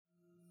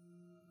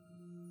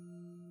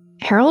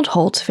Harold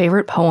Holt's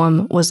favorite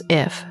poem was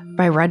If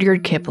by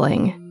Rudyard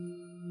Kipling.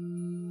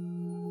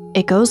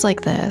 It goes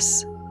like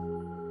this.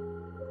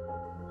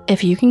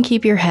 If you can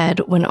keep your head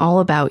when all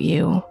about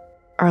you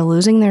are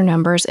losing their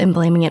numbers and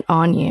blaming it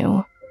on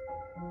you,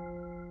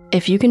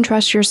 if you can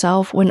trust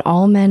yourself when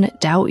all men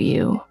doubt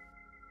you,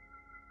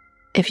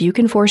 if you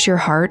can force your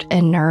heart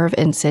and nerve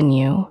and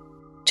sinew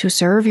to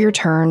serve your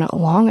turn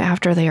long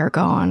after they are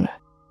gone,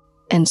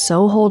 and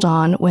so hold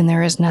on when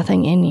there is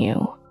nothing in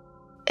you,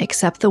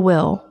 except the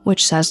will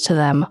which says to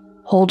them,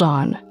 hold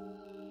on,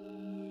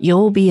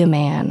 you'll be a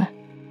man.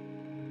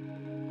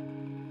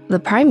 The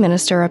Prime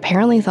Minister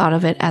apparently thought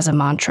of it as a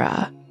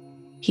mantra.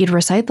 He'd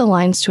recite the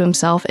lines to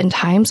himself in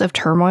times of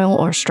turmoil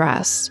or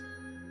stress.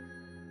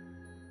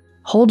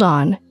 Hold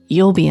on,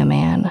 you'll be a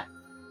man.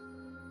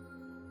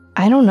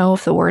 I don't know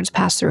if the words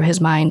passed through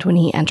his mind when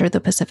he entered the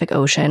Pacific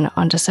Ocean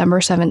on December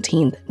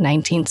 17,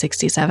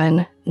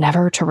 1967,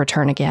 never to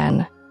return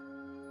again.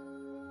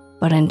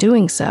 But in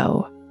doing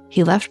so,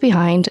 he left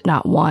behind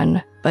not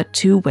one, but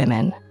two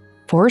women,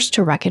 forced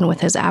to reckon with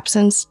his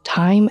absence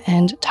time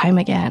and time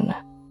again.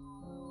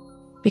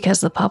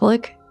 Because the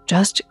public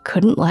just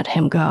couldn't let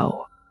him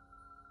go.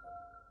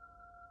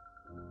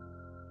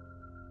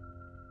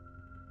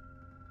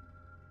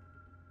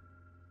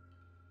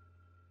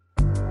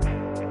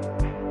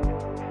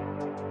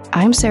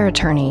 I'm Sarah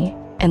Turney,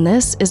 and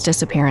this is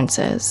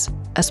Disappearances,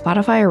 a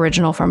Spotify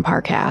original from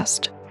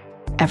Parcast.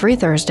 Every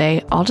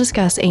Thursday, I'll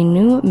discuss a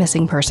new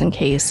missing person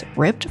case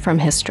ripped from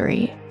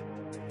history.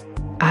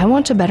 I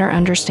want to better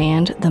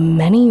understand the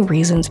many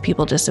reasons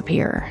people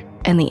disappear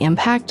and the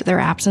impact their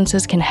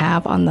absences can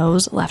have on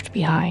those left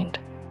behind.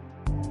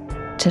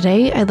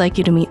 Today, I'd like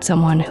you to meet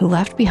someone who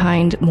left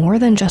behind more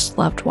than just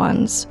loved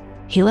ones.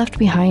 He left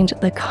behind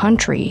the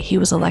country he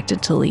was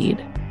elected to lead.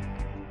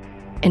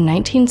 In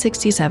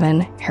 1967,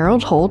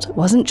 Harold Holt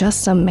wasn't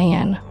just some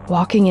man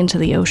walking into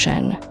the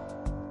ocean.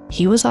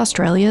 He was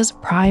Australia's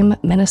Prime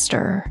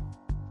Minister.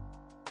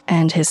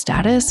 And his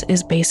status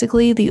is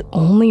basically the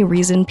only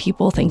reason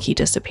people think he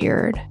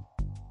disappeared.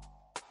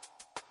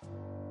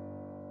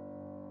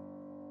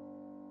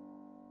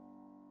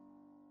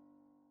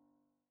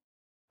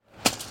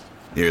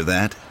 Hear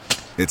that?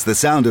 It's the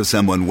sound of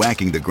someone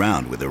whacking the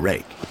ground with a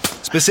rake.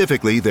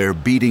 Specifically, they're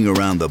beating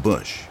around the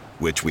bush,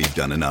 which we've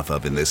done enough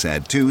of in this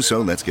ad too,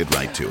 so let's get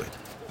right to it.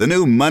 The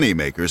new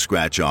Moneymaker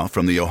scratch-off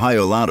from the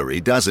Ohio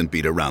Lottery doesn't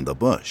beat around the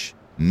bush.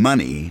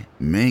 Money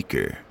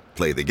Maker.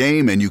 Play the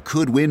game and you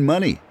could win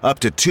money, up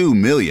to $2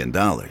 million.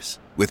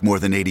 With more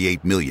than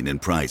 $88 million in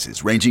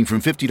prizes, ranging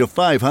from $50 to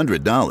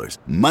 $500,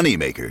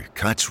 Moneymaker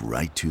cuts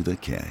right to the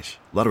cash.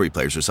 Lottery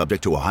players are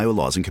subject to Ohio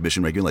laws and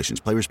commission regulations.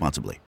 Play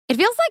responsibly. It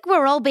feels like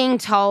we're all being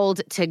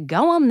told to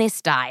go on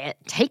this diet,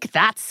 take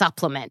that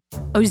supplement.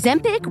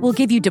 Ozempic will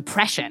give you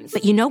depression,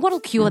 but you know what'll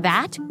cure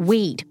that?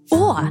 Weed.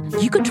 Or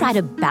you could try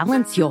to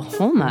balance your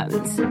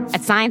hormones.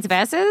 At Science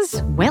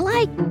Versus, we're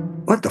like...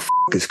 What the f***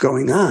 is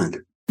going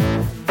on?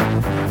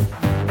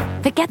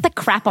 Forget the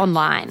crap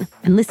online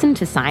and listen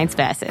to Science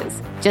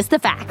Versus. Just the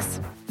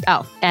facts.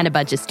 Oh, and a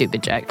bunch of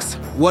stupid jokes.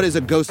 What is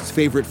a ghost's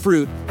favorite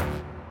fruit?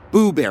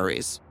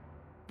 Blueberries.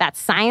 That's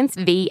Science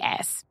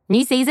VS.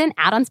 New season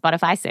out on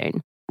Spotify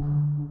soon.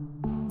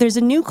 There's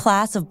a new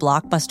class of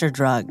blockbuster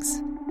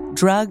drugs.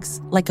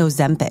 Drugs like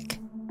Ozempic.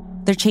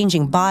 They're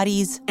changing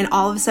bodies. And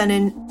all of a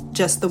sudden,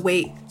 just the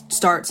weight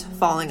starts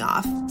falling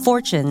off.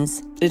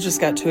 Fortunes. It just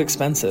got too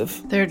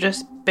expensive. They're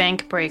just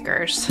bank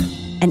breakers.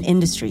 And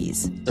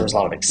industries. There was a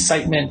lot of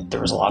excitement.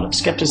 There was a lot of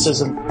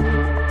skepticism.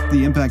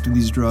 The impact of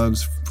these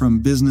drugs from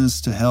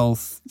business to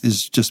health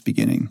is just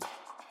beginning.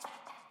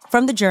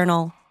 From the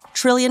Journal, $1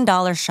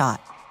 Trillion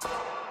Shot.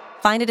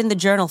 Find it in the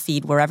Journal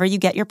feed wherever you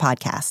get your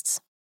podcasts.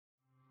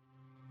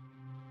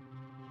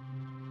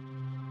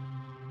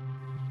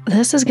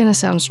 This is going to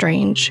sound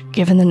strange,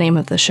 given the name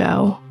of the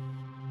show,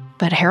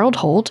 but Harold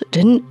Holt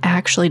didn't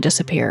actually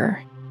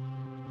disappear.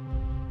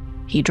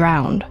 He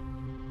drowned.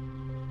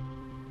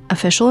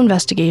 Official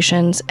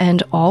investigations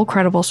and all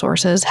credible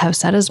sources have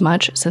said as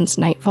much since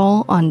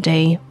nightfall on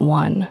day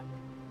 1.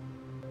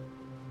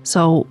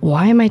 So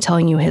why am I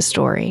telling you his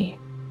story?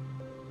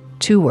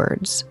 2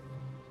 words.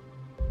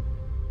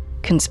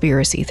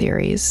 Conspiracy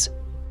theories.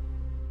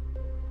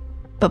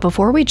 But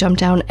before we jump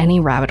down any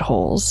rabbit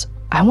holes,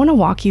 I want to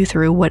walk you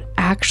through what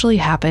actually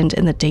happened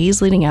in the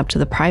days leading up to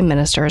the Prime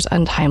Minister's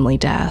untimely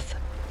death.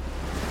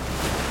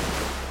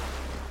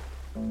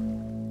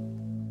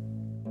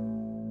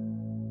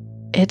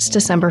 It's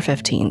December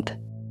 15th.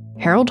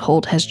 Harold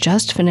Holt has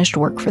just finished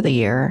work for the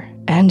year,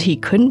 and he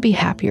couldn't be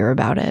happier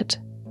about it.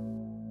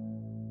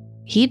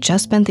 He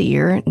just spent the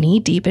year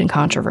knee-deep in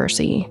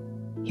controversy.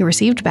 He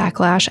received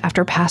backlash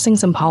after passing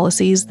some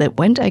policies that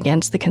went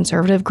against the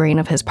conservative grain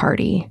of his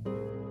party,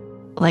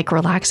 like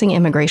relaxing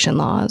immigration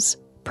laws,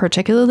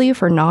 particularly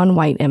for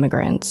non-white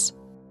immigrants.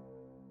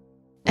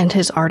 And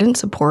his ardent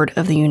support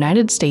of the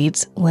United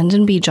States,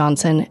 Lyndon B.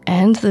 Johnson,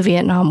 and the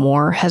Vietnam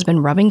War has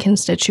been rubbing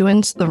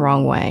constituents the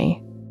wrong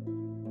way.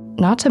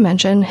 Not to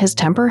mention, his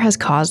temper has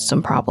caused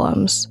some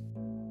problems.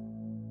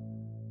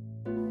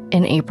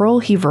 In April,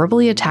 he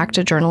verbally attacked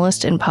a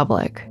journalist in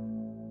public.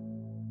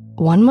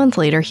 1 month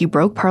later, he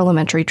broke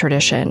parliamentary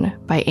tradition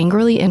by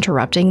angrily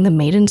interrupting the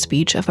maiden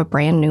speech of a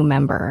brand new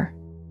member.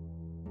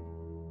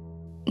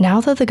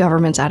 Now that the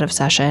government's out of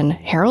session,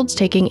 Harold's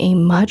taking a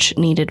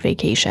much-needed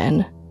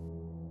vacation.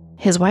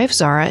 His wife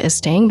Zara is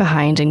staying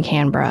behind in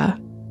Canberra,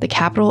 the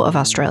capital of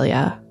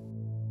Australia.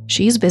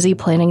 She's busy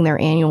planning their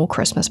annual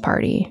Christmas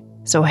party,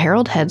 so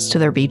Harold heads to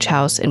their beach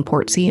house in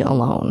Portsea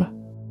alone.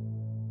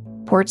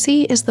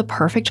 Portsea is the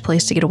perfect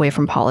place to get away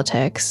from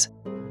politics.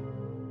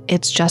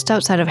 It's just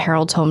outside of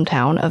Harold's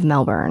hometown of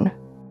Melbourne.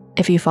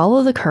 If you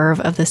follow the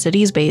curve of the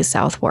city's bays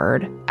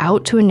southward,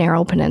 out to a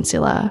narrow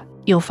peninsula,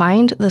 you'll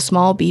find the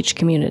small beach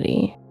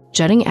community,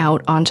 jutting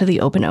out onto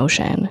the open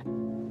ocean.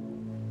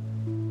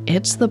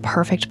 It's the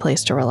perfect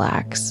place to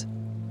relax.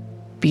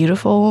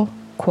 Beautiful,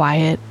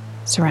 quiet,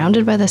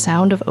 surrounded by the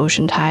sound of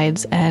ocean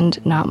tides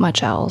and not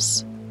much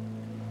else.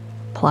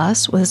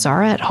 Plus, with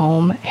Zara at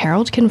home,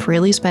 Harold can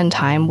freely spend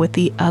time with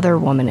the other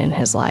woman in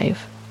his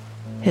life,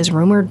 his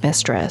rumored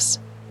mistress,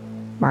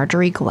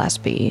 Marjorie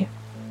Gillespie.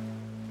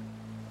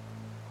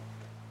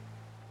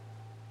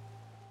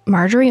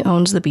 Marjorie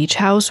owns the beach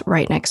house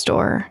right next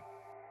door.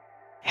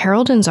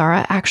 Harold and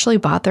Zara actually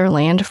bought their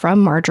land from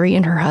Marjorie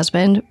and her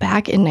husband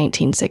back in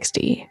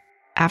 1960.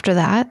 After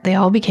that, they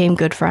all became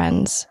good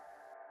friends.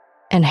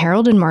 And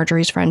Harold and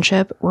Marjorie's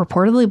friendship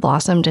reportedly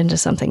blossomed into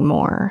something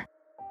more,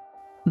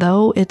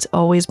 though it's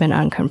always been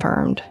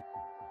unconfirmed.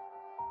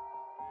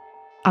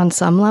 On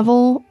some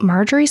level,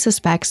 Marjorie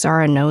suspects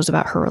Zara knows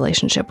about her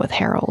relationship with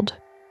Harold.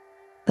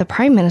 The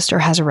Prime Minister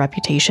has a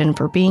reputation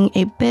for being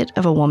a bit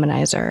of a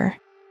womanizer.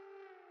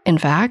 In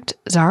fact,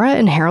 Zara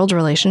and Harold's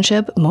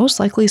relationship most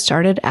likely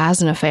started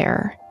as an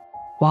affair,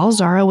 while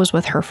Zara was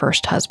with her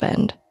first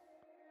husband.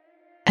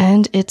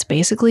 And it's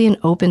basically an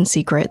open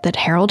secret that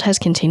Harold has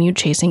continued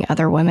chasing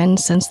other women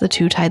since the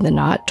two tied the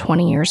knot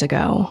 20 years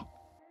ago.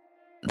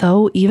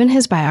 Though even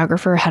his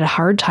biographer had a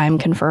hard time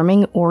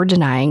confirming or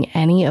denying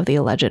any of the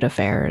alleged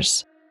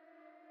affairs.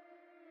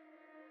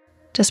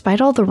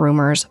 Despite all the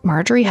rumors,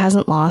 Marjorie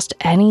hasn't lost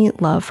any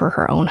love for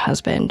her own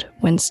husband,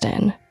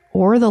 Winston,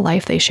 or the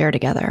life they share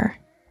together,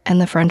 and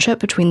the friendship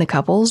between the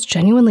couples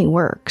genuinely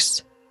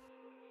works.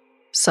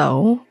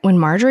 So, when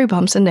Marjorie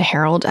bumps into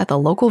Harold at the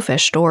local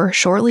fish store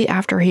shortly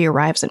after he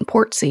arrives in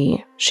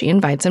Portsea, she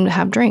invites him to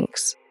have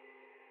drinks.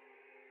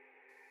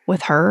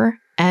 With her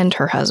and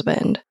her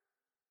husband.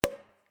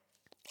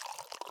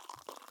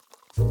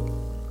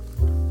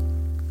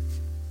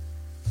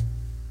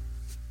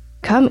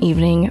 Come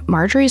evening,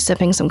 Marjorie's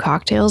sipping some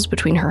cocktails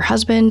between her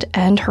husband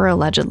and her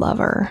alleged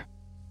lover.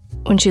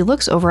 When she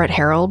looks over at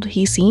Harold,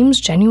 he seems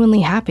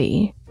genuinely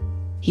happy.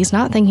 He's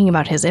not thinking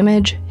about his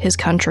image, his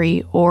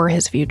country, or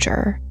his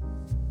future.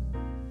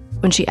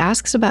 When she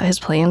asks about his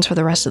plans for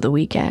the rest of the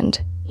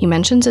weekend, he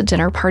mentions a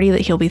dinner party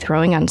that he'll be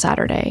throwing on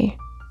Saturday.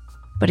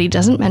 But he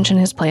doesn't mention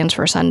his plans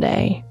for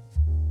Sunday.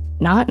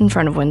 Not in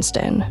front of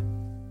Winston.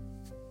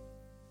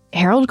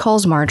 Harold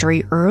calls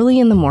Marjorie early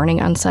in the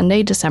morning on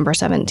Sunday, December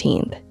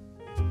 17th.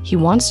 He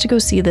wants to go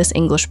see this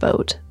English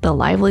boat, the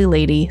Lively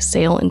Lady,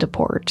 sail into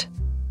port.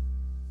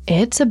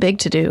 It's a big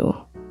to-do,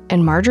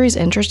 and Marjorie's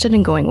interested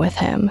in going with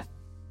him.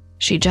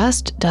 She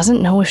just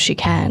doesn't know if she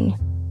can.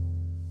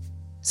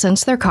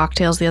 Since their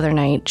cocktails the other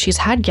night, she's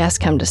had guests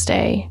come to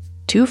stay,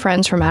 2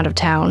 friends from out of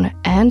town,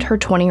 and her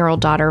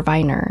 20-year-old daughter,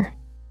 Viner.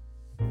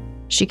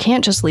 She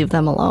can't just leave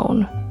them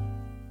alone.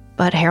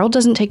 But Harold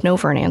doesn't take no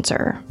for an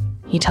answer.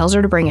 He tells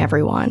her to bring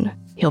everyone.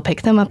 He'll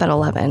pick them up at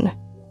 11.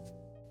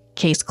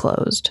 Case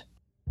closed.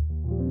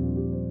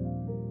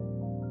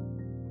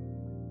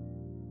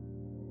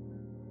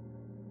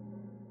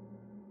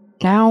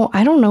 Now,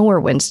 I don't know where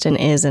Winston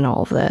is in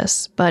all of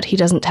this, but he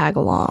doesn't tag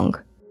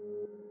along.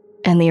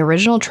 And the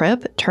original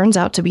trip turns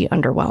out to be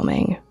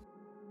underwhelming.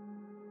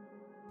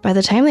 By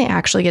the time they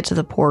actually get to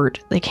the port,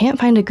 they can't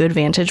find a good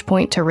vantage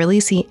point to really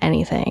see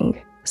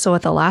anything, so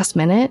at the last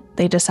minute,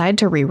 they decide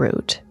to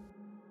reroute.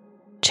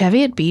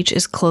 Cheviot Beach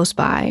is close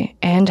by,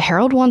 and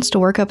Harold wants to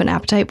work up an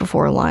appetite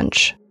before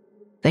lunch.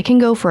 They can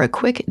go for a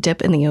quick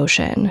dip in the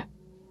ocean.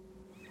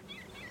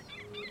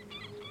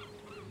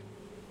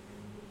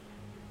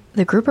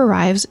 The group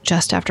arrives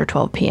just after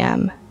 12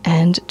 p.m.,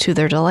 and to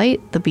their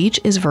delight, the beach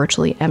is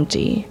virtually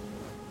empty.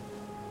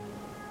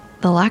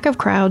 The lack of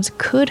crowds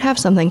could have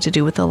something to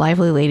do with the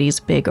Lively Lady's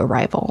big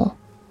arrival,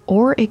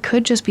 or it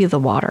could just be the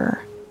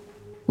water.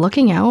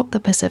 Looking out, the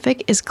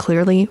Pacific is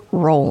clearly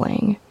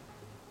rolling.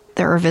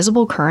 There are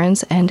visible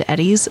currents and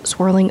eddies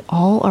swirling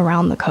all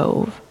around the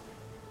cove.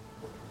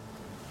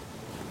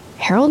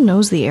 Harold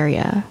knows the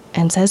area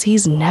and says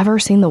he's never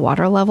seen the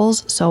water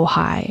levels so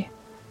high.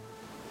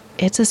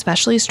 It's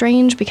especially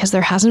strange because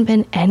there hasn't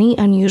been any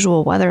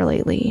unusual weather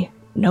lately.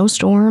 No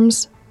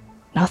storms,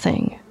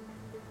 nothing.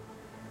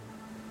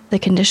 The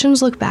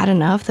conditions look bad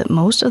enough that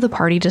most of the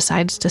party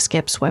decides to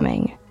skip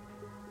swimming.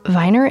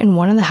 Viner and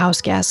one of the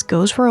house guests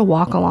goes for a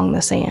walk along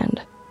the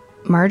sand.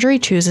 Marjorie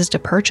chooses to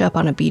perch up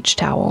on a beach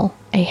towel,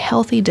 a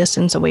healthy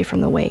distance away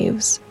from the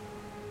waves.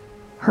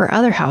 Her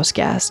other house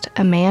guest,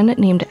 a man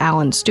named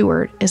Alan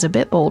Stewart, is a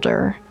bit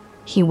bolder,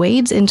 He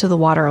wades into the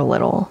water a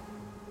little.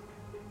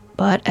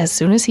 But as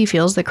soon as he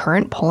feels the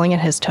current pulling at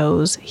his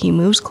toes, he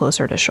moves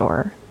closer to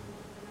shore.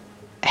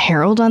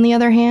 Harold, on the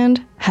other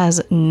hand,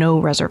 has no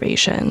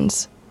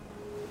reservations.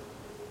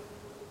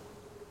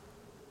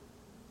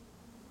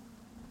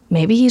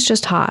 Maybe he's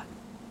just hot.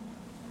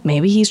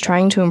 Maybe he's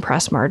trying to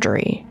impress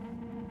Marjorie.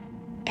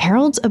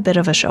 Harold's a bit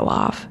of a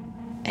show-off,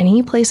 and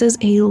he places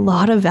a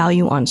lot of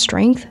value on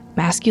strength,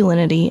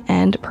 masculinity,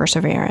 and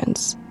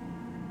perseverance.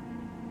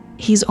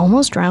 He's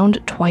almost drowned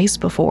twice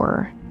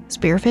before,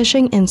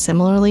 spearfishing in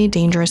similarly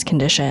dangerous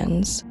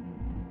conditions.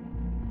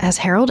 As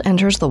Harold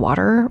enters the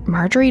water,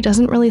 Marjorie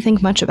doesn't really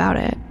think much about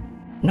it.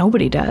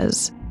 Nobody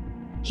does.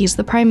 He's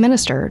the Prime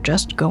Minister,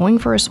 just going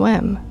for a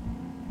swim.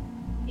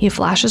 He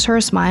flashes her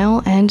a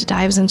smile and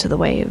dives into the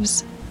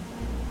waves.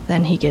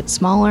 Then he gets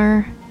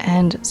smaller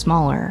and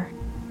smaller,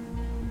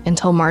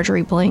 until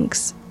Marjorie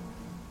blinks,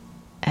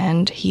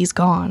 and he's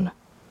gone.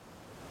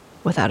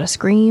 Without a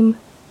scream,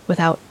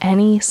 without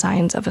any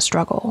signs of a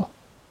struggle.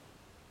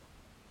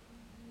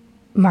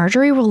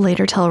 Marjorie will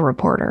later tell a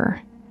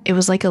reporter, it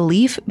was like a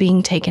leaf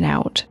being taken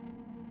out.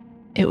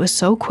 It was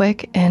so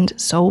quick and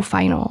so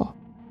final.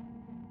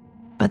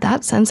 But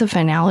that sense of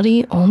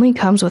finality only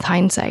comes with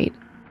hindsight.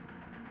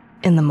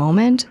 In the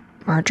moment,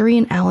 Marjorie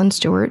and Alan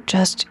Stewart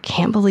just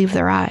can't believe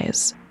their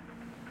eyes.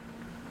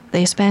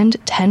 They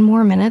spend 10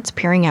 more minutes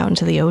peering out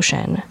into the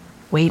ocean,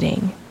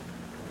 waiting.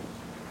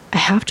 I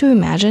have to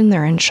imagine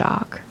they're in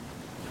shock.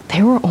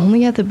 They were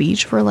only at the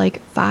beach for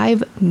like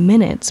 5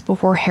 minutes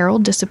before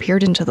Harold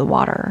disappeared into the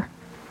water.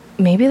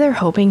 Maybe they're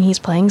hoping he's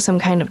playing some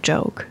kind of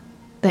joke,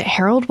 that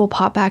Harold will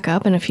pop back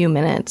up in a few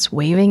minutes,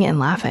 waving and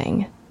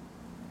laughing.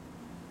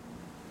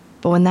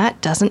 But when that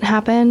doesn't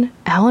happen,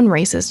 Alan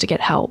races to get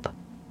help.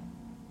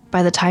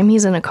 By the time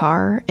he's in a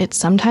car, it's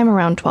sometime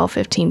around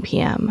 12:15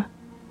 p.m.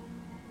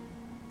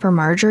 For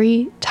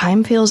Marjorie,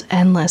 time feels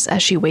endless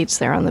as she waits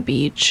there on the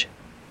beach.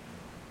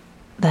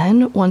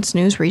 Then, once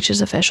news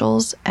reaches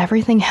officials,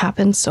 everything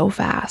happens so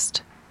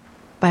fast.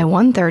 By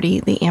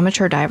 1:30, the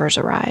amateur divers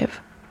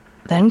arrive.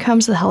 Then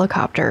comes the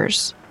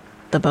helicopters,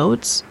 the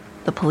boats,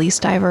 the police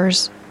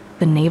divers,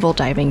 the naval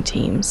diving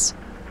teams.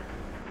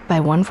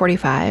 By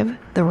 1:45,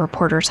 the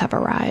reporters have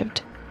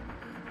arrived.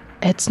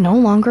 It's no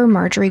longer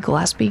Marjorie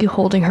Gillespie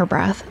holding her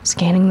breath,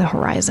 scanning the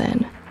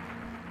horizon.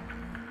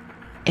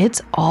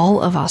 It's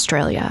all of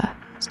Australia,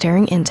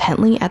 staring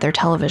intently at their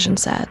television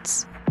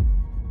sets.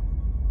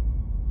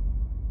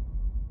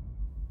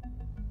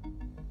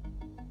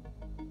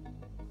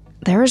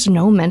 There is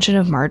no mention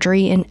of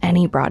Marjorie in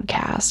any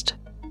broadcast.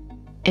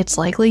 It's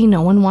likely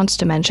no one wants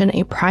to mention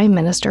a prime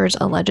minister's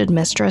alleged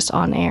mistress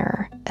on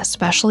air,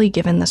 especially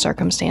given the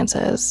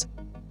circumstances.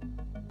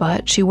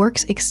 But she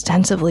works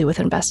extensively with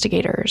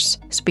investigators,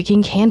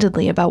 speaking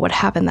candidly about what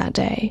happened that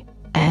day,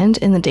 and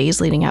in the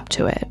days leading up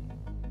to it.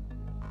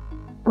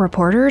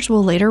 Reporters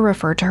will later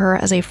refer to her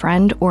as a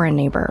friend or a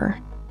neighbor,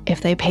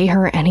 if they pay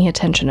her any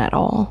attention at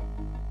all.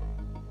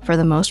 For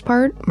the most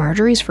part,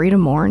 Marjorie's free to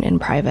mourn in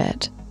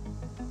private.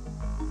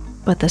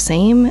 But the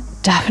same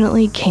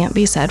definitely can't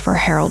be said for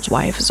Harold's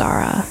wife,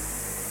 Zara.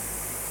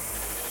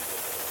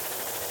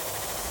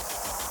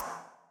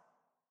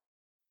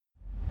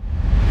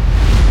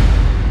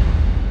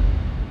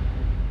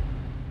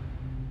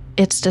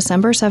 It's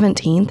December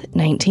 17th,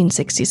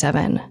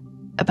 1967,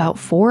 about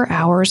 4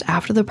 hours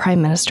after the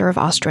Prime Minister of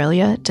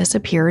Australia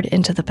disappeared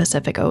into the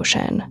Pacific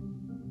Ocean.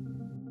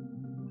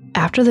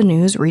 After the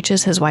news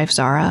reaches his wife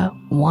Zara,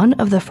 one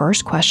of the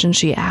first questions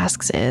she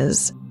asks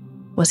is,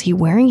 was he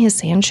wearing his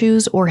sand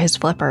shoes or his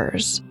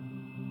flippers?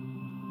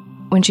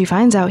 When she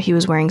finds out he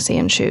was wearing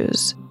sand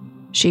shoes,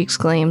 she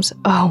exclaims,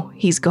 "Oh,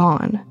 he's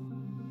gone."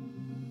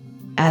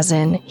 As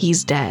in,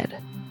 he's dead.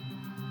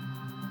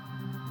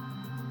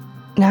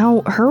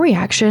 Now, her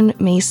reaction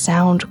may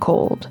sound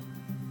cold,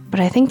 but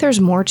I think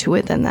there's more to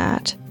it than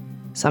that.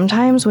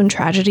 Sometimes when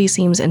tragedy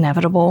seems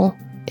inevitable,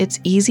 it's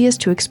easiest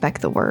to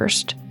expect the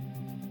worst.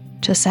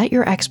 To set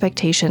your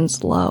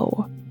expectations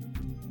low.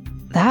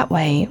 That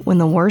way, when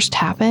the worst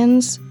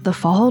happens, the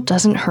fall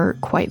doesn't hurt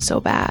quite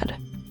so bad.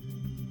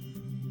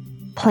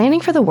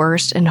 Planning for the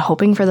worst and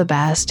hoping for the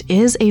best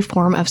is a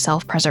form of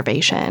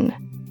self-preservation,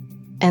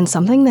 and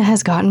something that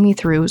has gotten me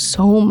through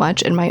so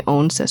much in my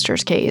own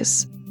sister's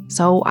case,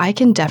 so I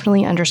can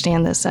definitely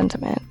understand this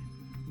sentiment.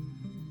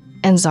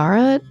 And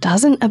Zara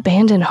doesn't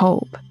abandon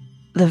hope.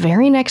 The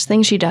very next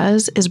thing she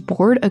does is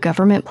board a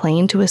government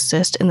plane to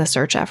assist in the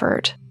search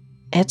effort.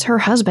 It's her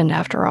husband,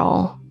 after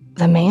all,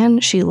 the man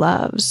she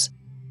loves.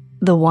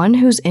 The one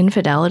whose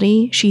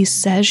infidelity she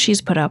says she's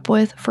put up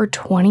with for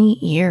 20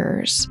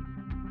 years.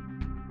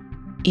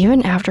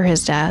 Even after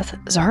his death,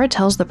 Zara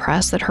tells the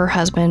press that her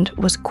husband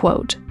was,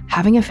 quote,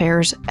 having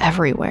affairs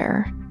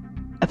everywhere.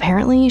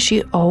 Apparently,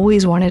 she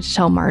always wanted to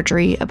tell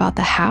Marjorie about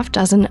the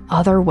half-dozen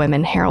other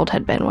women Harold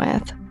had been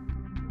with,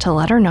 to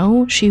let her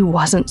know she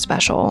wasn't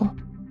special.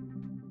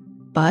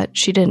 But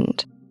she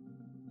didn't.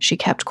 She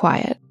kept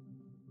quiet.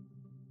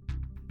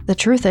 The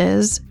truth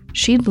is,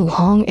 she'd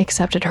long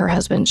accepted her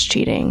husband's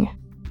cheating.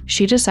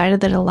 She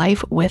decided that a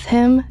life with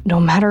him,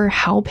 no matter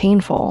how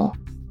painful,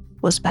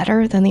 was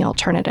better than the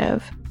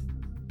alternative.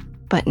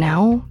 But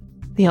now,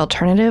 the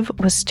alternative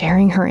was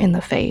staring her in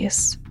the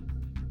face.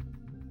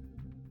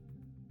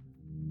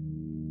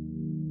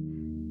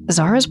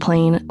 Zara's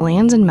plane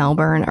lands in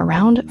Melbourne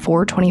around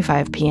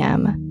 4:25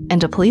 p.m.,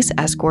 and a police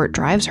escort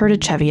drives her to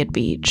Cheviot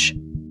Beach.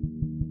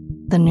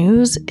 The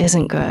news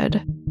isn't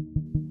good.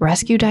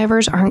 Rescue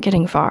divers aren't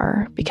getting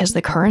far because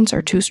the currents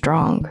are too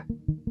strong.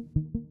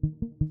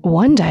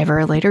 One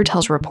diver later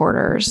tells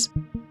reporters,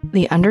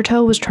 "The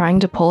undertow was trying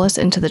to pull us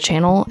into the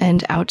channel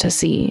and out to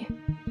sea.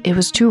 It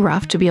was too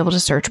rough to be able to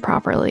search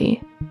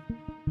properly."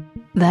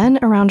 Then,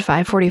 around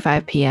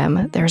 5:45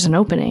 p.m., there's an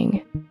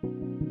opening.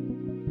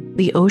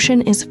 The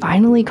ocean is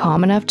finally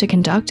calm enough to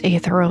conduct a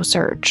thorough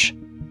search.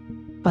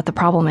 But the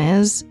problem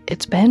is,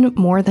 it's been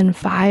more than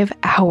 5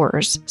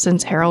 hours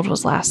since Harold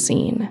was last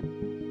seen.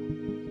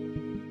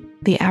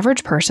 The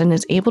average person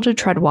is able to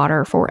tread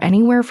water for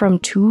anywhere from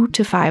 2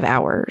 to 5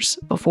 hours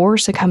before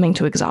succumbing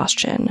to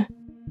exhaustion.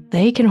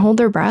 They can hold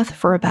their breath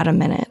for about a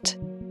minute.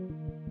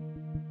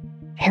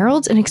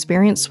 Harold's an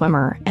experienced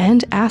swimmer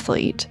and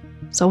athlete,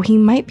 so he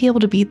might be able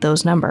to beat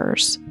those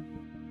numbers.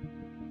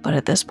 But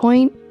at this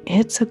point,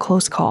 it's a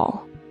close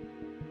call.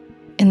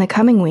 In the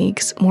coming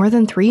weeks, more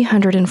than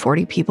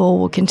 340 people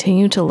will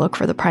continue to look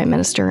for the Prime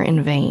Minister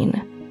in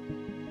vain.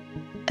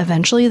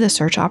 Eventually, the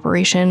search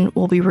operation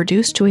will be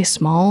reduced to a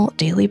small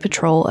daily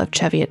patrol of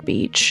Cheviot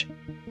Beach,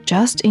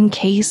 just in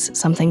case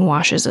something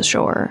washes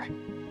ashore.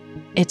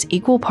 It's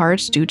equal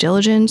parts due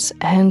diligence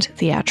and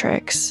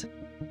theatrics.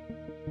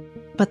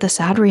 But the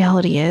sad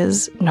reality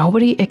is,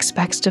 nobody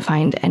expects to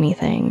find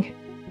anything.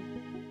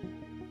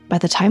 By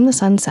the time the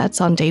sun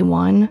sets on day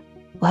 1,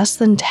 less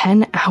than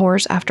 10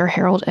 hours after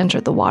Harold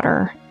entered the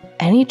water,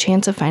 any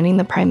chance of finding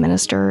the Prime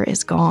Minister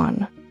is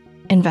gone.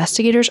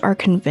 Investigators are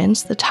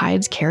convinced the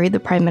tides carried the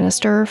Prime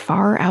Minister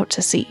far out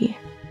to sea,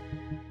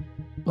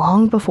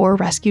 long before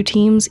rescue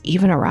teams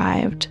even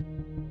arrived.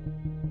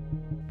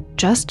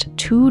 Just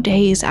 2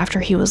 days after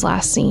he was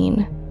last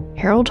seen,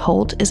 Harold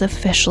Holt is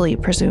officially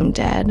presumed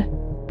dead.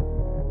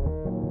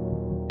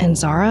 And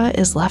Zara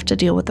is left to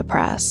deal with the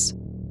press,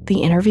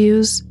 the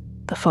interviews,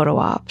 the photo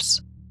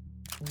ops.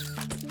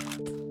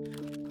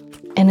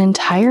 An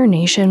entire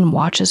nation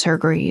watches her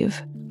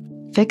grieve,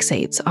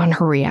 fixates on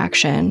her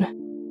reaction,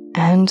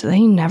 and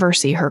they never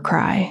see her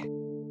cry.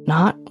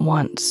 Not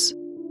once.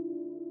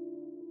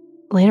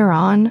 Later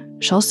on,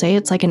 she'll say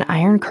it's like an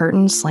iron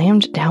curtain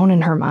slammed down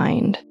in her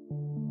mind.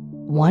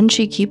 One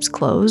she keeps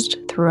closed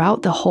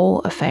throughout the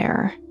whole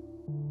affair.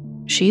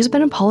 She's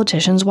been a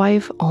politician's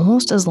wife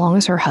almost as long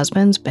as her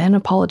husband's been a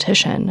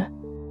politician.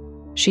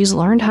 She's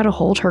learned how to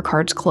hold her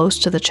cards close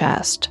to the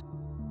chest,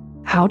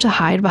 how to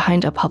hide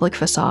behind a public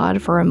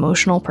facade for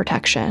emotional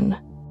protection.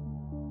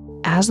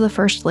 As the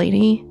First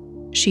Lady,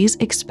 she's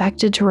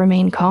expected to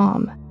remain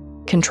calm,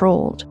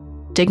 controlled,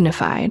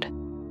 dignified,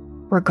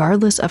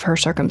 regardless of her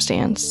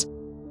circumstance,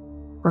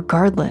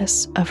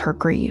 regardless of her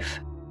grief.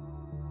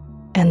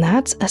 And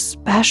that's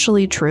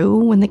especially true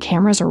when the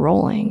cameras are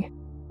rolling.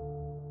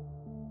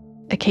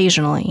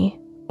 Occasionally,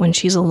 when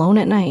she's alone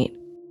at night,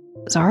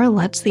 Zara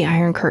lets the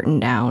iron curtain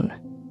down,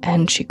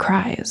 and she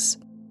cries.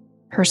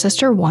 Her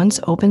sister once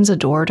opens a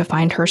door to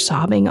find her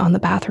sobbing on the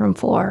bathroom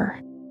floor.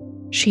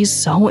 She's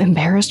so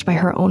embarrassed by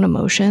her own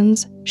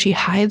emotions, she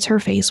hides her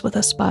face with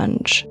a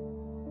sponge.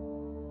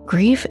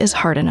 Grief is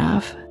hard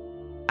enough.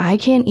 I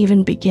can't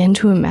even begin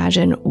to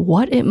imagine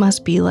what it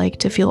must be like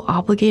to feel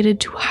obligated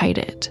to hide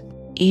it,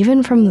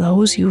 even from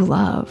those you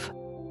love.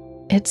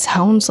 It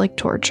sounds like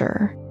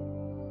torture.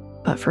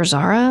 But for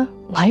Zara,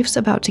 life's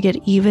about to get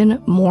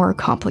even more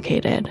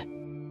complicated.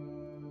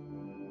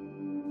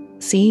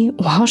 See,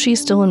 while she's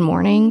still in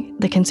mourning,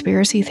 the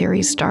conspiracy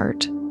theories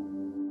start.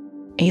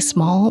 A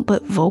small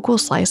but vocal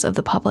slice of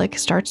the public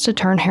starts to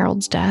turn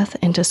Harold's death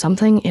into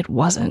something it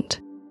wasn't.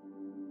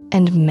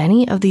 And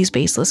many of these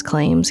baseless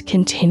claims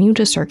continue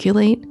to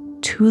circulate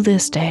to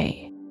this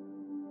day.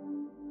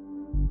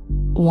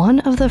 One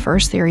of the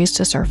first theories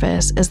to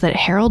surface is that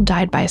Harold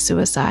died by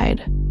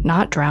suicide,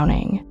 not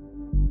drowning.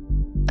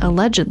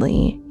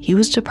 Allegedly, he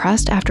was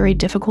depressed after a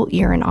difficult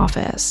year in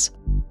office,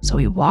 so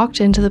he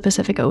walked into the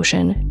Pacific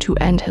Ocean to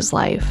end his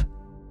life.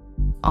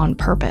 On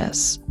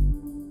purpose.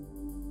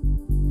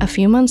 A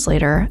few months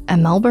later, a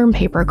Melbourne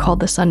paper called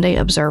the Sunday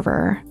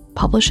Observer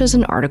publishes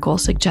an article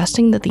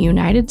suggesting that the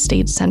United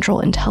States Central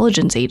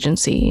Intelligence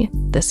Agency,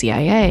 the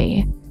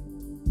CIA,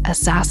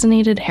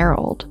 assassinated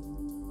Harold.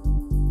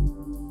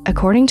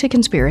 According to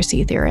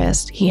conspiracy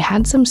theorists, he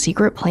had some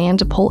secret plan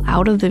to pull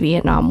out of the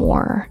Vietnam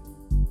War,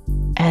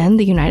 and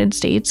the United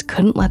States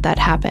couldn't let that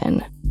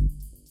happen.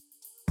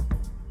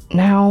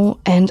 Now,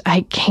 and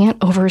I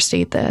can't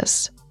overstate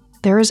this,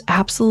 there is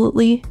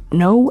absolutely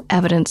no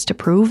evidence to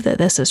prove that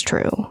this is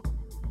true.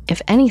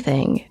 If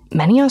anything,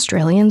 many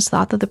Australians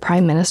thought that the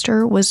Prime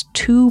Minister was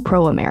too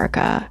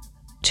pro-America,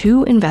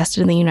 too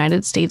invested in the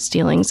United States'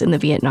 dealings in the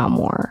Vietnam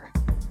War.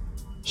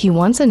 He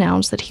once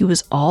announced that he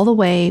was all the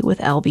way with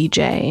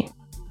LBJ,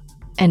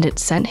 and it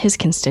sent his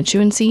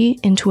constituency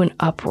into an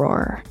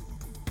uproar.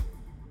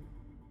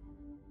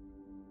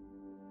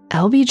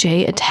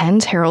 LBJ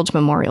attends Harold's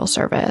memorial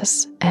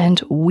service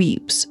and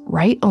weeps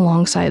right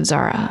alongside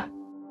Zara.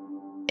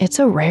 It's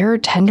a rare,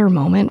 tender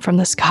moment from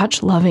the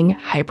Scotch-loving,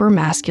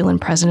 hyper-masculine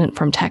president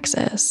from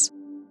Texas.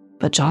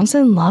 But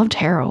Johnson loved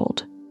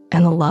Harold,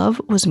 and the love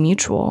was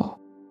mutual.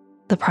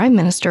 The prime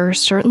minister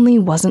certainly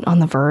wasn't on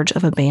the verge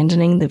of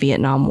abandoning the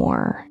Vietnam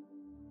War.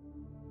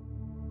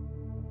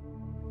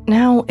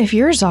 Now, if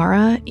you're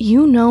Zara,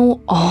 you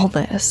know all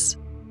this.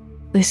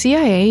 The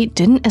CIA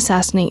didn't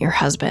assassinate your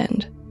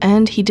husband,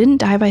 and he didn't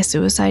die by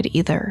suicide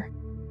either.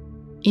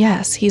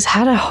 Yes, he's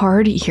had a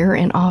hard year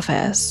in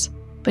office,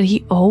 but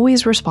he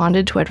always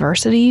responded to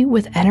adversity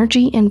with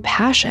energy and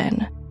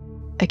passion,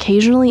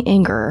 occasionally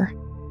anger,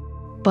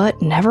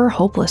 but never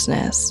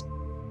hopelessness.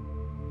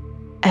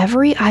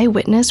 Every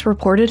eyewitness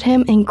reported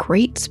him in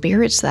great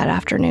spirits that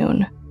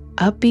afternoon,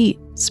 upbeat,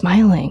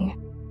 smiling.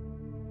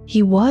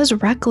 He was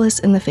reckless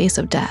in the face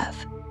of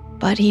death,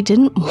 but he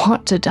didn't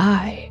want to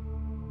die.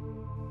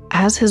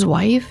 As his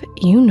wife,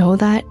 you know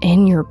that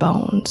in your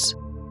bones.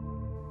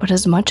 But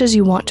as much as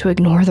you want to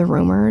ignore the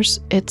rumors,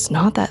 it's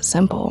not that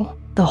simple.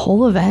 The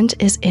whole event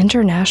is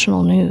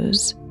international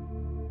news.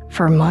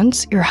 For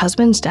months, your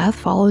husband's death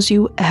follows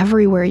you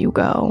everywhere you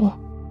go,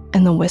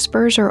 and the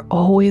whispers are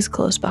always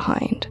close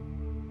behind.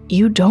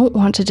 You don't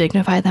want to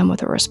dignify them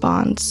with a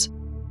response,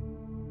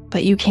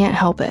 but you can't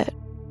help it.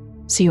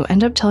 So you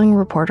end up telling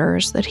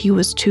reporters that he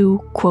was too,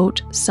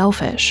 quote,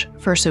 selfish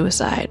for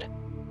suicide.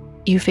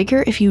 You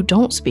figure if you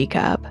don't speak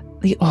up,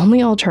 the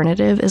only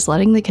alternative is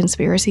letting the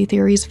conspiracy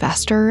theories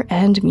fester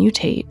and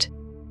mutate.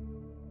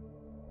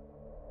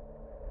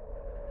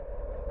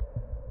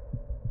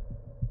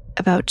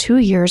 About 2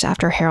 years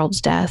after Harold's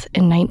death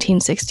in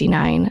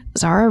 1969,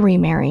 Zara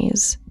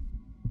remarries.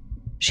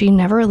 She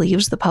never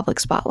leaves the public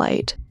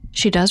spotlight.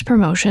 She does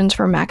promotions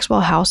for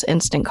Maxwell House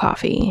Instant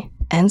Coffee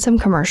and some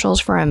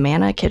commercials for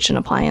Amana kitchen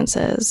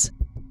appliances.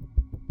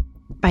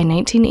 By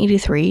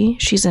 1983,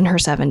 she's in her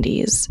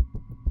 70s.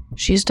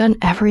 She's done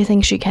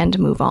everything she can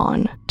to move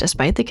on,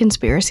 despite the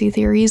conspiracy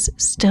theories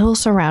still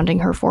surrounding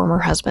her former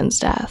husband's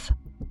death.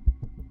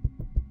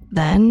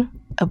 Then,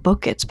 a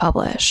book gets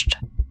published.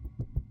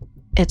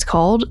 It's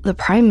called The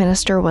Prime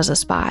Minister Was a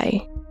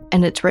Spy,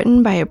 and it's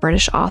written by a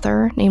British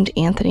author named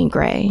Anthony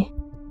Gray.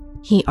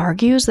 He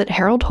argues that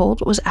Harold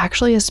Holt was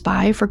actually a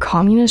spy for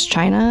communist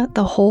China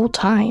the whole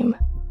time.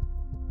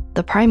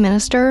 The Prime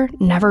Minister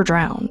never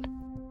drowned.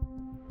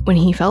 When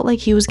he felt like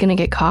he was going to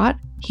get caught,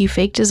 he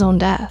faked his own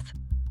death.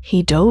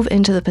 He dove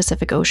into the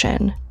Pacific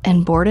Ocean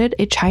and boarded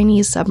a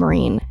Chinese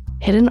submarine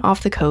hidden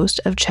off the coast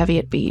of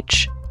Cheviot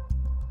Beach.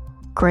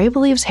 Gray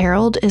believes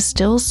Harold is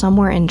still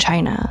somewhere in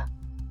China,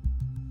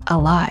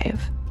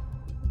 alive.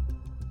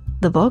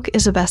 The book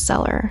is a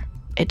bestseller.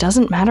 It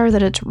doesn't matter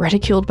that it's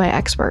ridiculed by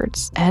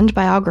experts and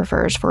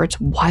biographers for its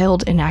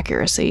wild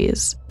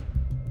inaccuracies.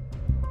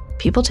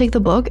 People take the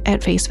book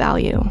at face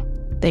value.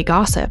 They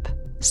gossip,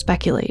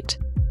 speculate,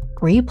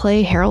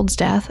 replay Harold's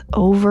death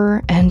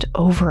over and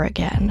over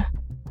again.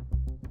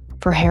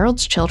 For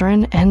Harold's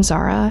children and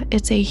Zara,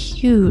 it's a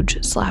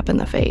huge slap in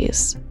the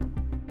face,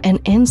 an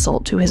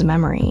insult to his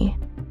memory.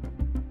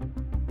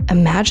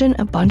 Imagine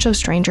a bunch of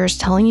strangers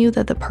telling you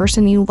that the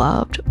person you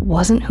loved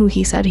wasn't who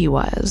he said he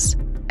was,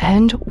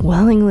 and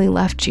willingly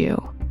left you.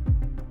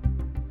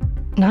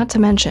 Not to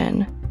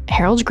mention,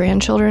 Harold's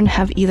grandchildren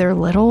have either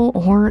little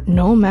or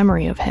no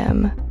memory of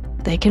him.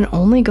 They can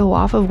only go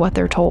off of what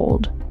they're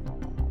told.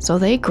 So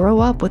they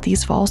grow up with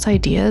these false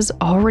ideas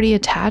already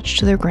attached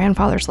to their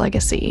grandfather's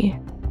legacy.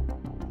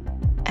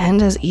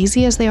 And as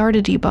easy as they are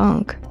to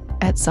debunk,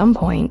 at some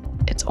point,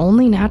 it's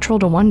only natural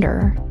to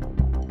wonder,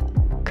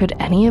 could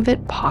any of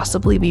it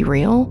possibly be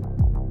real?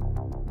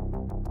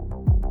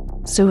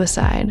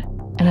 Suicide,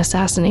 an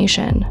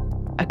assassination,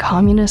 a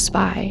communist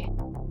spy.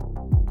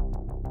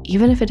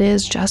 Even if it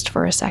is just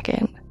for a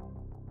second.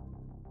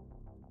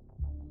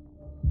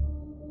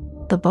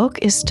 The book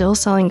is still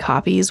selling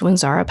copies when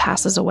Zara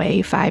passes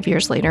away 5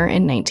 years later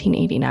in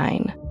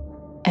 1989.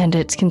 And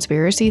its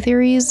conspiracy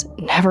theories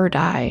never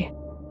die.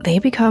 They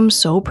become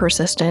so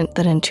persistent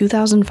that in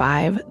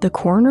 2005, the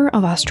coroner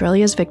of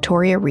Australia's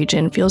Victoria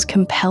region feels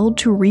compelled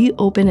to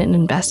reopen an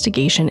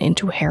investigation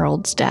into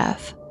Harold's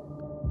death.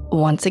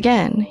 Once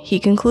again, he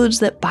concludes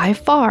that by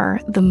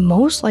far, the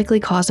most likely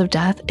cause of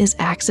death is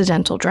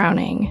accidental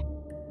drowning.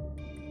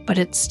 But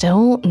it's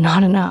still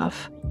not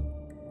enough.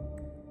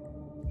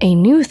 A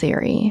new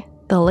theory,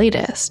 the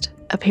latest,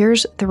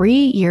 appears 3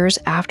 years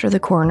after the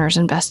coroner's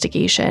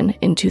investigation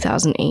in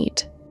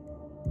 2008.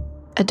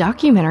 A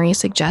documentary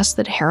suggests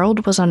that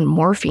Harold was on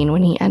morphine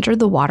when he entered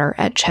the water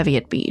at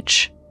Cheviot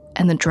Beach,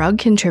 and the drug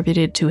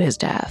contributed to his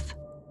death.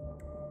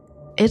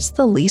 It's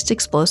the least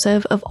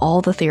explosive of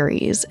all the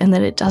theories in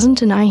that it doesn't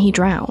deny he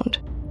drowned.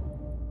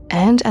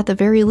 And at the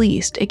very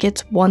least, it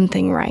gets one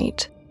thing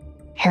right.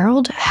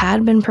 Harold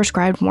had been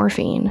prescribed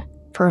morphine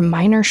for a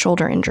minor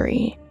shoulder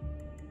injury.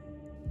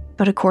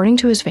 But according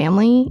to his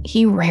family,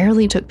 he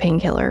rarely took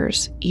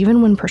painkillers,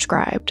 even when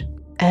prescribed,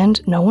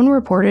 and no one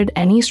reported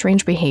any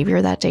strange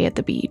behavior that day at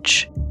the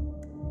beach.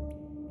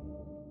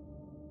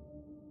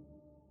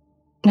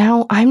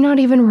 Now, I'm not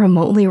even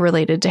remotely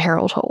related to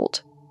Harold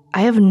Holt.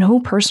 I have no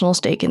personal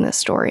stake in this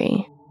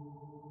story.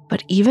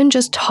 But even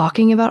just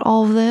talking about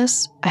all of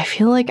this, I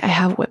feel like I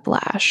have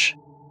whiplash.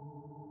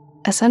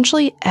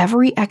 Essentially,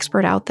 every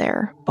expert out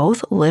there,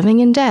 both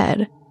living and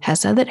dead, has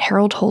said that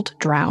Harold Holt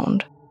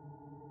drowned.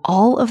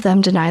 All of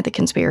them deny the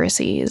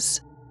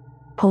conspiracies.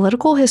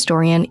 Political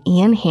historian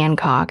Ian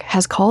Hancock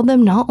has called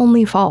them not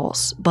only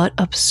false, but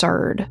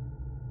absurd.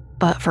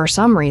 But for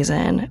some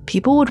reason,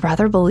 people would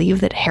rather believe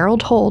that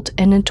Harold Holt,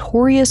 a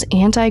notorious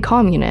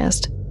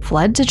anti-communist,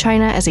 fled to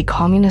China as a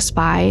communist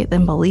spy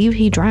than believe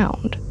he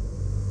drowned.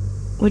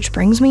 Which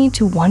brings me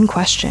to one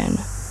question.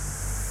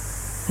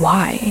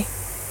 Why?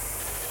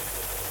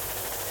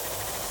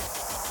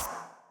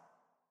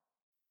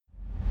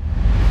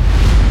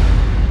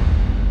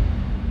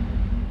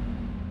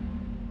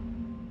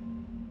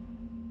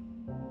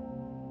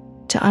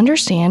 To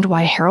understand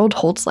why Harold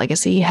Holt's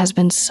legacy has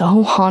been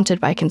so haunted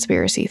by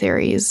conspiracy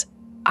theories,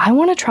 I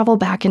want to travel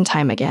back in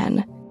time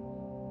again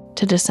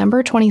to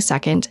December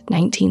 22nd,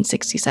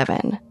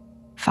 1967,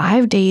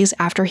 5 days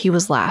after he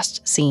was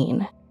last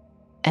seen,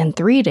 and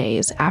 3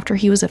 days after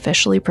he was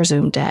officially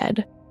presumed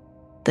dead,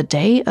 the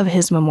day of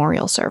his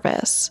memorial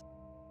service.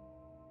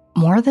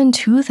 More than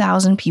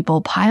 2,000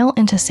 people pile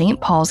into St.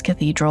 Paul's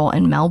Cathedral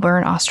in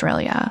Melbourne,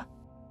 Australia.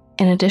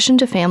 In addition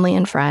to family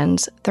and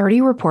friends,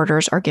 30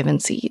 reporters are given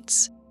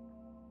seats.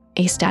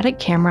 A static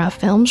camera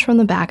films from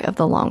the back of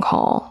the long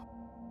hall.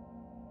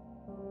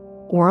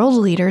 World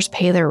leaders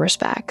pay their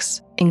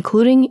respects,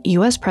 including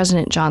US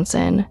President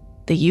Johnson,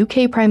 the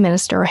UK Prime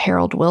Minister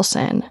Harold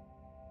Wilson,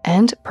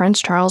 and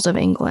Prince Charles of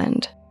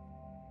England.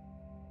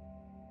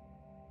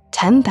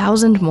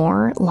 10,000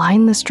 more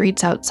line the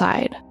streets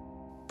outside,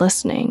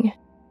 listening.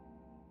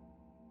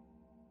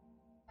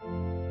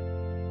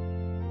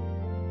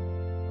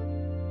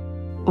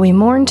 We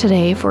mourn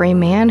today for a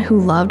man who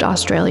loved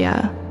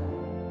Australia,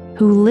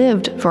 who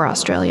lived for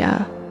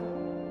Australia,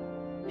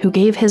 who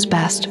gave his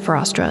best for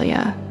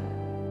Australia.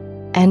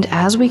 And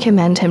as we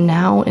commend him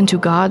now into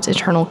God's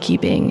eternal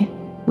keeping,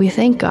 we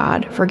thank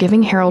God for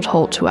giving Harold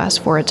Holt to us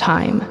for a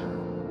time,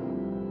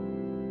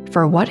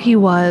 for what he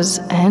was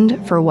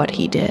and for what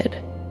he did.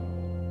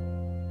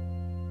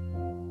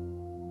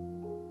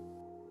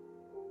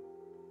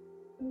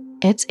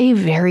 It's a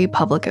very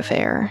public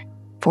affair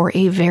for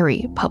a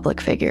very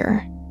public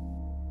figure.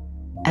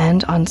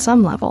 And on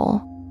some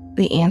level,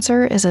 the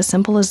answer is as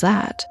simple as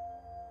that.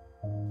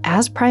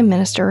 As Prime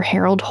Minister,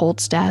 Harold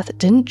Holt's death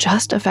didn't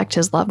just affect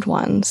his loved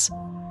ones,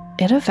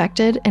 it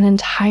affected an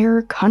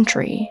entire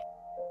country.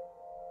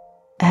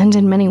 And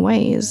in many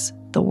ways,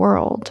 the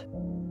world.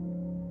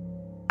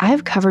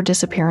 I've covered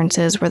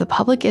disappearances where the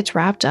public gets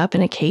wrapped up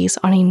in a case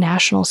on a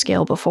national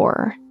scale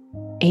before.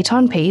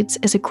 Eton Pates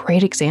is a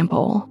great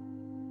example.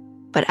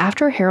 But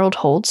after Harold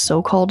Holt's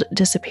so-called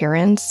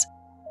disappearance,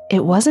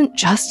 it wasn't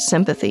just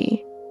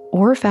sympathy,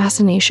 or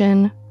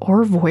fascination,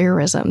 or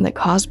voyeurism that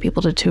caused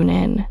people to tune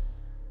in.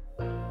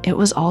 It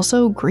was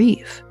also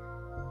grief.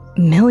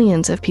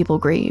 Millions of people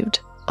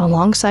grieved,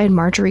 alongside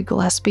Marjorie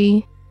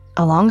Gillespie,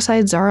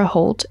 alongside Zara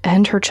Holt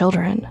and her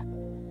children.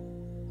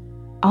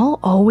 I'll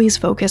always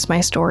focus my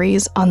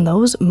stories on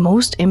those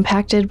most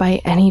impacted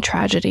by any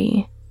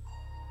tragedy.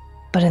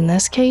 But in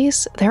this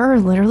case, there are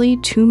literally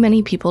too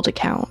many people to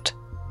count.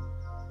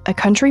 A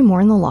country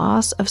mourned the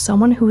loss of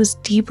someone who was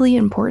deeply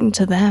important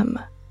to them.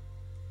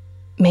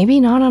 Maybe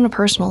not on a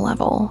personal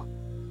level,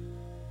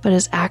 but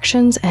his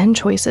actions and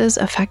choices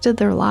affected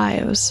their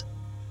lives.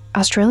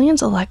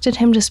 Australians elected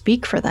him to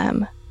speak for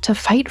them, to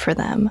fight for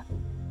them,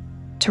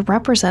 to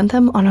represent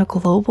them on a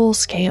global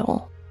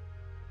scale.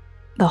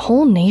 The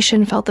whole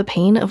nation felt the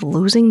pain of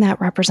losing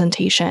that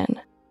representation.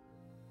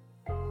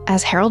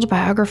 As Harold's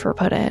biographer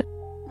put it,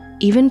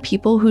 even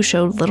people who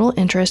showed little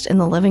interest in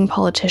the living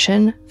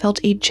politician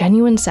felt a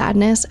genuine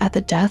sadness at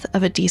the death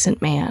of a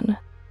decent man.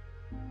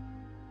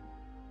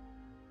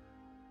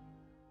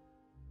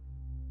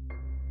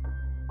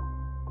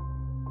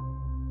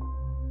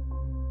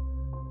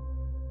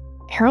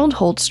 Harold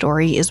Holt's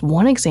story is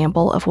one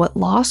example of what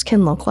loss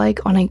can look like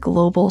on a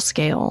global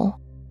scale.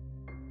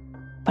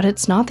 But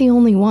it's not the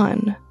only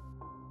one.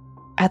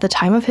 At the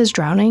time of his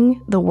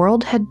drowning, the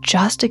world had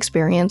just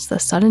experienced the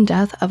sudden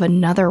death of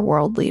another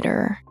world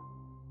leader.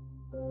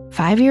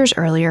 5 years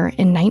earlier,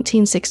 in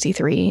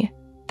 1963,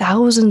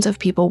 thousands of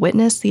people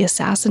witnessed the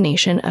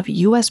assassination of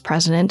US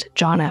President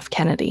John F.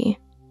 Kennedy,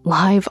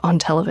 live on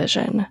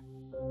television.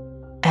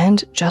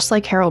 And just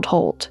like Harold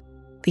Holt,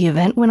 the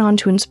event went on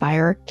to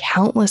inspire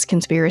countless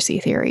conspiracy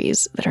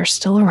theories that are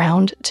still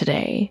around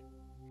today.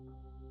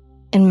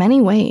 In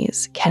many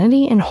ways,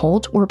 Kennedy and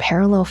Holt were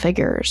parallel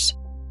figures.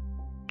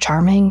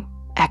 Charming,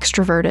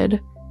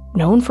 extroverted,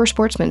 known for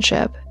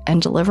sportsmanship,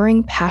 and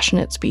delivering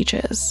passionate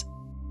speeches.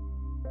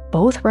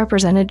 Both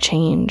represented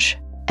change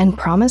and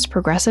promised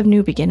progressive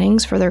new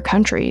beginnings for their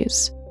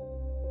countries.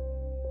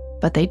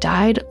 But they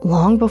died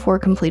long before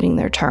completing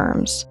their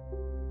terms,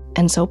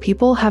 and so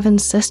people have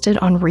insisted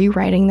on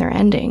rewriting their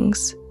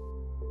endings.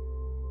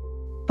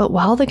 But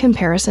while the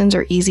comparisons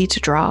are easy to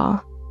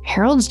draw,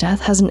 Harold's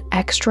death has an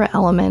extra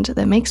element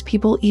that makes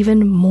people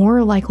even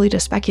more likely to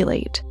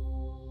speculate.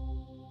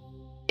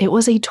 It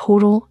was a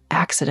total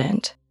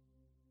accident.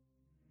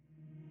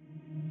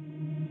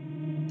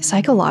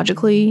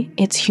 Psychologically,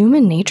 it's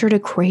human nature to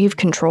crave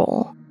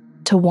control,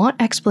 to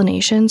want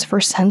explanations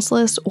for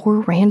senseless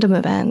or random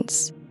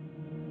events.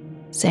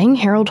 Saying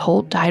Harold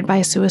Holt died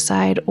by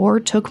suicide or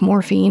took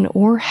morphine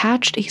or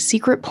hatched a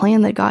secret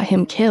plan that got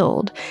him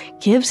killed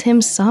gives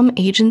him some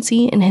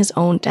agency in his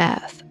own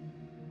death.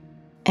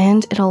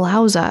 And it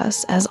allows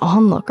us, as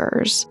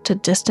onlookers, to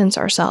distance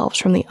ourselves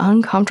from the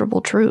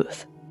uncomfortable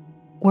truth.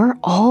 We're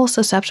all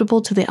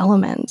susceptible to the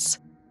elements,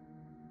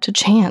 to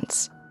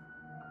chance,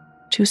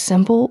 to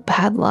simple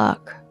bad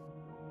luck.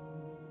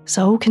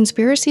 So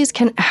conspiracies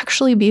can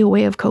actually be a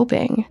way of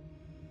coping.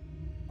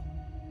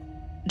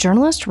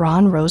 Journalist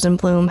Ron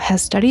Rosenblum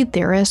has studied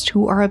theorists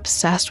who are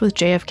obsessed with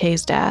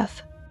JFK's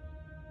death.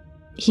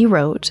 He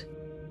wrote,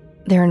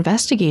 "Their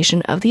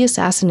investigation of the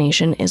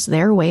assassination is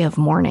their way of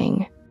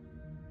mourning,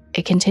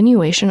 a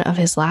continuation of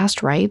his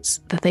last rites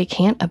that they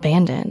can't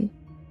abandon.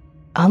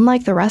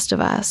 Unlike the rest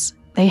of us,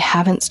 they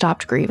haven't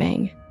stopped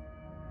grieving."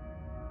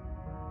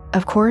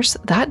 Of course,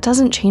 that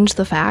doesn't change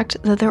the fact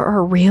that there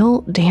are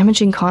real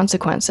damaging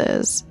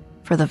consequences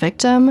for the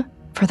victim,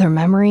 for their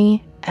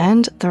memory,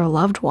 and their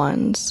loved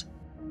ones.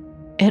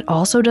 It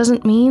also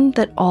doesn't mean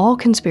that all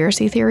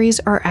conspiracy theories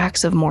are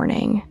acts of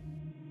mourning.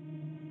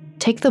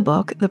 Take the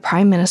book The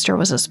Prime Minister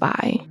Was a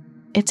Spy.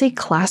 It's a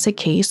classic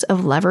case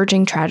of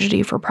leveraging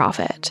tragedy for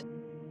profit.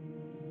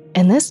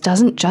 And this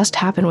doesn't just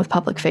happen with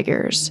public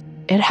figures.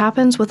 It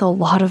happens with a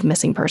lot of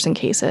missing person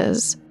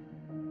cases.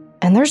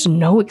 And there's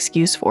no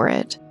excuse for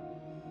it.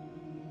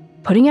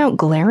 Putting out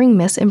glaring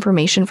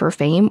misinformation for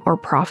fame or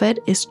profit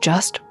is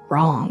just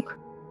wrong.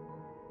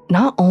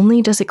 Not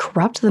only does it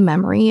corrupt the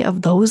memory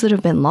of those that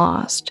have been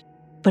lost,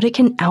 but it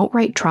can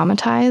outright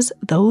traumatize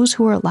those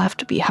who are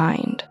left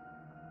behind.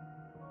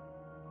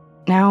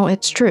 Now,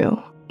 it's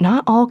true,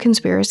 not all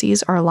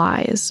conspiracies are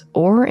lies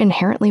or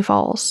inherently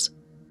false.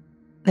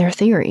 They're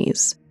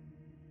theories,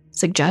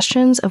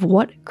 suggestions of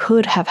what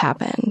could have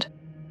happened.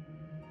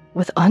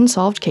 With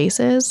unsolved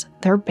cases,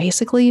 they're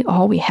basically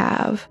all we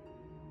have.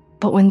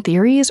 But when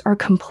theories are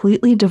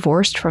completely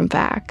divorced from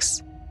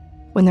facts,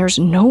 when there's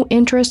no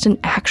interest in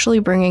actually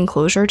bringing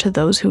closure to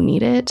those who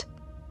need it,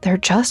 they're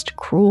just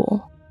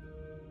cruel.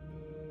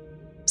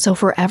 So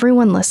for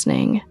everyone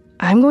listening,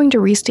 I'm going to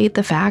restate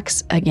the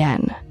facts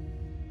again.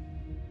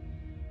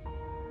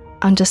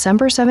 On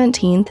December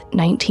 17,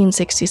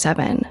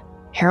 1967,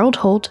 Harold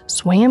Holt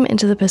swam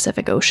into the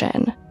Pacific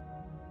Ocean,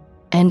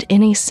 and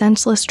in a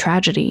senseless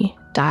tragedy,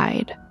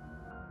 died.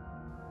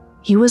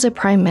 He was a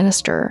prime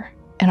minister,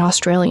 an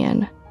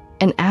Australian,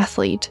 an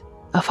athlete,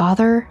 a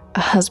father, a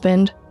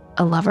husband,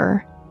 a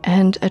lover,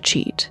 and a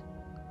cheat.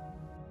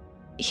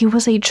 He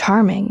was a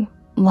charming,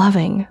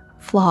 loving,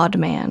 flawed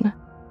man,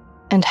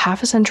 and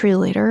half a century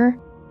later,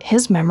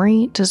 his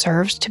memory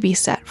deserves to be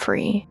set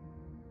free.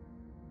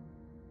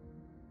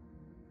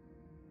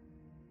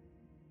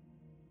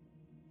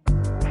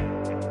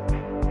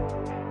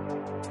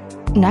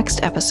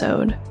 Next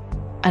episode,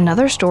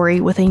 another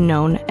story with a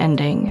known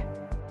ending.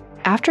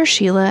 After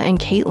Sheila and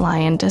Kate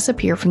Lyon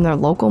disappear from their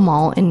local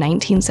mall in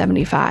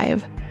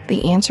 1975,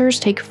 the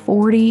answers take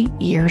 40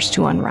 years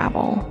to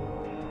unravel.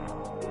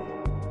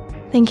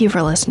 Thank you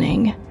for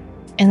listening.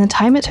 In the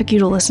time it took you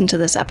to listen to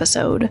this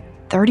episode,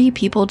 30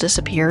 people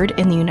disappeared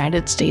in the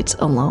United States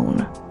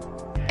alone.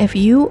 If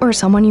you or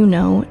someone you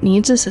know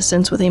needs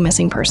assistance with a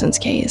missing persons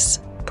case,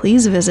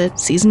 please visit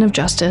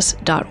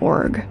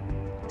seasonofjustice.org.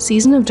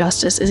 Season of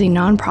Justice is a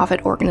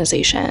nonprofit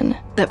organization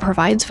that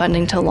provides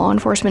funding to law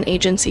enforcement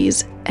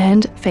agencies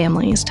and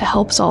families to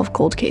help solve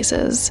cold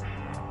cases.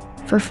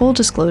 For full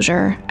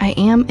disclosure, I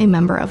am a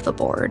member of the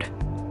board.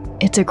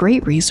 It's a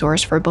great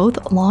resource for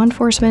both law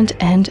enforcement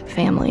and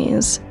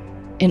families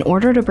in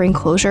order to bring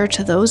closure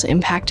to those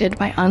impacted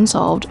by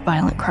unsolved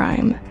violent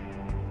crime.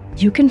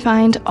 You can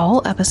find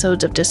all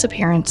episodes of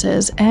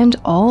Disappearances and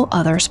all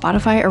other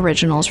Spotify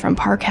originals from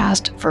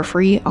Parcast for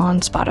free on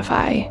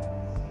Spotify.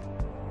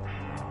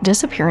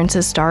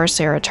 Disappearances stars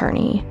Sarah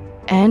Turney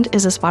and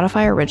is a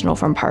Spotify original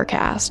from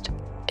Parcast.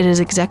 It is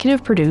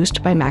executive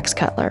produced by Max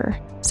Cutler,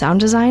 sound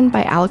design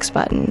by Alex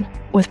Button,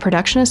 with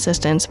production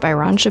assistance by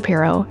Ron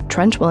Shapiro,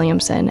 Trent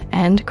Williamson,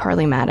 and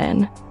Carly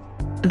Madden.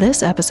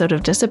 This episode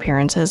of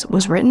Disappearances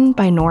was written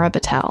by Nora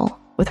Battelle,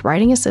 with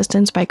writing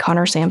assistance by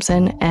Connor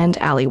Sampson and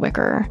Allie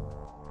Wicker.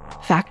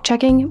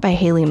 Fact-checking by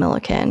Haley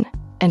Milliken,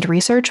 and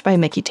research by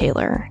Mickey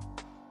Taylor.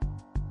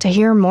 To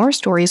hear more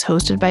stories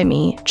hosted by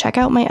me, check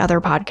out my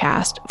other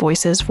podcast,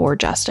 Voices for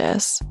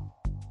Justice.